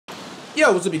Yo,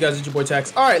 what's up, you guys? It's your boy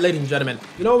Tax. All right, ladies and gentlemen,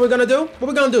 you know what we're gonna do? What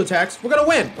we're gonna do, Tax? We're gonna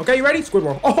win. Okay, you ready? Squid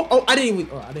roll. Oh, I didn't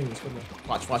even squid roll.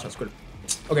 Watch, squid.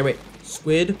 Okay, wait.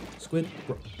 Squid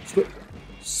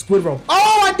roll.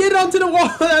 Oh, I did it onto the wall.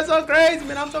 That's so crazy,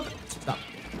 man. I'm so. Stop.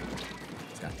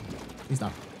 Please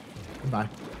stop. Goodbye.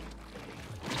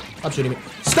 Stop shooting me.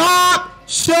 Stop!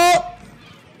 Shoot!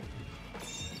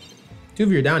 2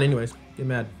 of you are down, anyways. Get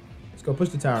mad. Let's go push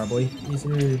the tower, boy.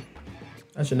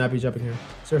 I should not be jumping here.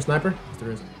 Is there a sniper? Yes,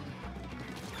 there is.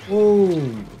 Whoa.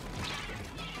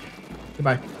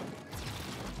 Goodbye.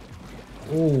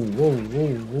 Whoa.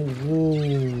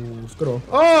 Squirrel.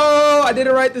 Oh, I did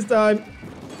it right this time.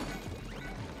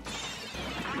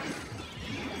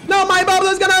 No, my bubble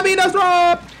is gonna be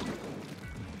destroyed.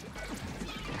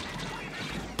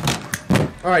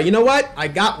 All right, you know what? I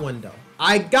got one though.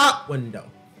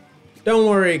 Don't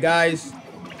worry, guys.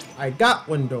 I got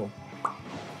one though.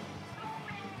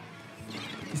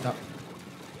 Stop.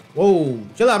 Whoa.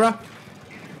 Chill out, bro.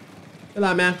 Chill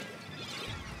out, man.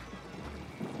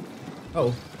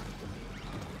 Uh-oh.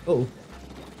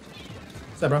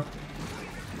 What's up, bro?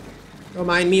 Don't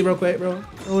mind me real quick, bro.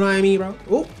 Don't mind me, bro.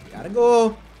 Oh, gotta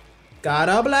go.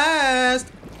 Gotta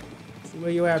blast. See where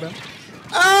you at, bro.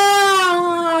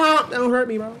 Ah! Don't hurt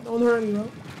me, bro. Don't hurt me, bro.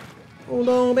 Hold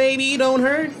on, baby. Don't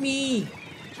hurt me.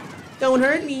 Don't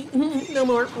hurt me. No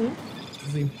more.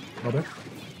 See. Okay.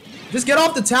 Just get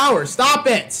off the tower. Stop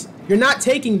it. You're not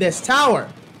taking this tower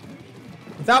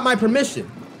without my permission.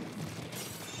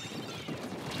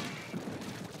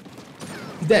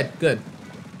 He's dead. Good.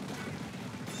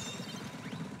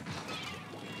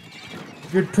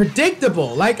 You're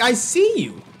predictable. Like, I see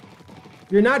you.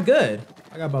 You're not good.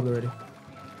 I got bubble already.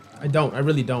 I don't. I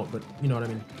really don't, but you know what I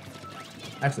mean.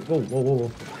 Actually, whoa.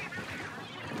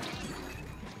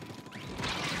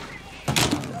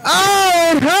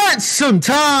 Oh, it hurts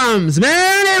sometimes,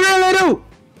 man. It really do.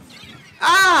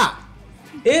 Ah,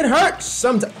 it hurts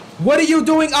sometimes. What are you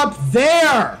doing up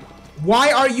there?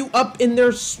 Why are you up in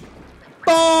their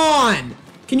spawn?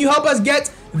 Can you help us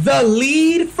get the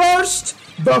lead first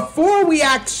before we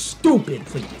act stupid,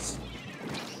 please?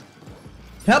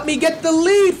 Help me get the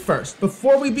lead first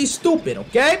before we be stupid,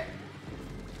 okay?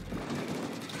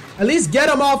 At least get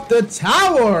him off the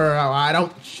tower. I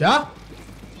don't shut.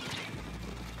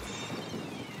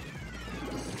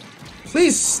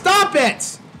 Please stop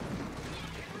it!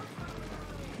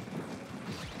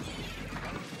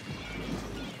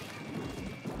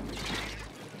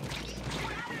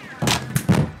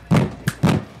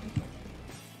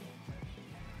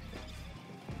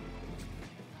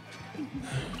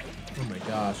 Oh my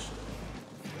gosh.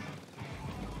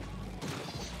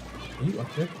 Are you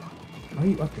up there? Why are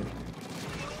you up there?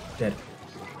 Dead.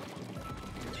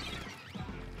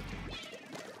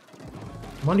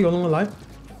 Am I the only one alive?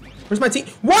 Where's my team?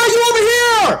 Why are you over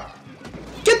here?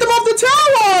 Get them off the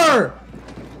tower!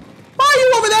 Why are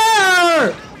you over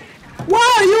there? Why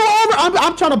are you over?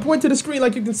 I'm trying to point to the screen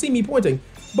like you can see me pointing.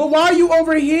 But why are you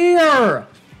over here?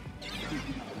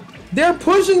 They're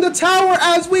pushing the tower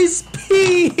as we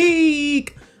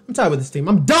speak. I'm tired with this team.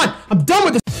 I'm done. I'm done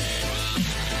with this.